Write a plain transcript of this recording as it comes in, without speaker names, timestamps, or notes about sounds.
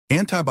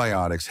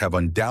Antibiotics have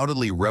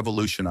undoubtedly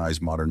revolutionized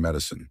modern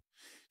medicine,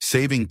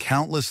 saving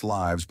countless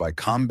lives by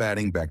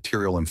combating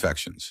bacterial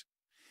infections.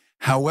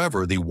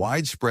 However, the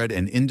widespread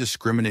and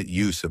indiscriminate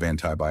use of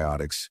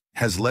antibiotics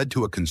has led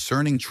to a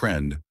concerning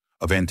trend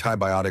of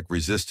antibiotic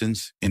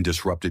resistance in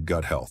disrupted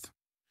gut health.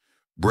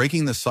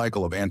 Breaking the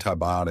cycle of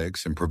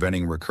antibiotics and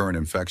preventing recurrent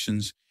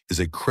infections is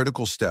a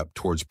critical step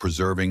towards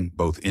preserving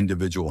both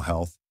individual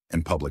health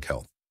and public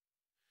health.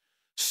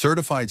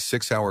 Certified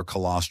 6-hour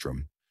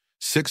colostrum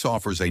 6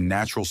 offers a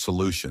natural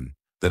solution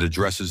that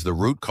addresses the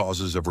root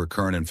causes of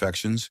recurrent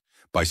infections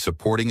by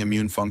supporting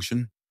immune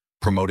function,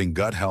 promoting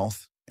gut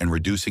health, and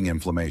reducing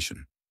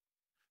inflammation.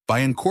 By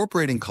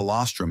incorporating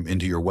colostrum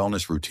into your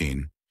wellness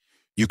routine,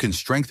 you can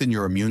strengthen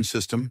your immune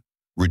system,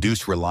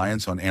 reduce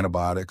reliance on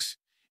antibiotics,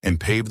 and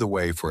pave the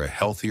way for a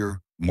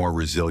healthier, more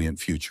resilient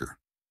future.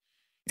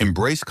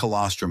 Embrace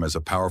colostrum as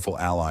a powerful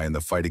ally in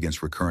the fight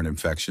against recurrent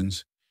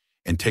infections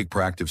and take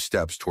proactive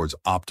steps towards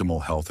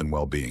optimal health and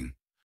well-being.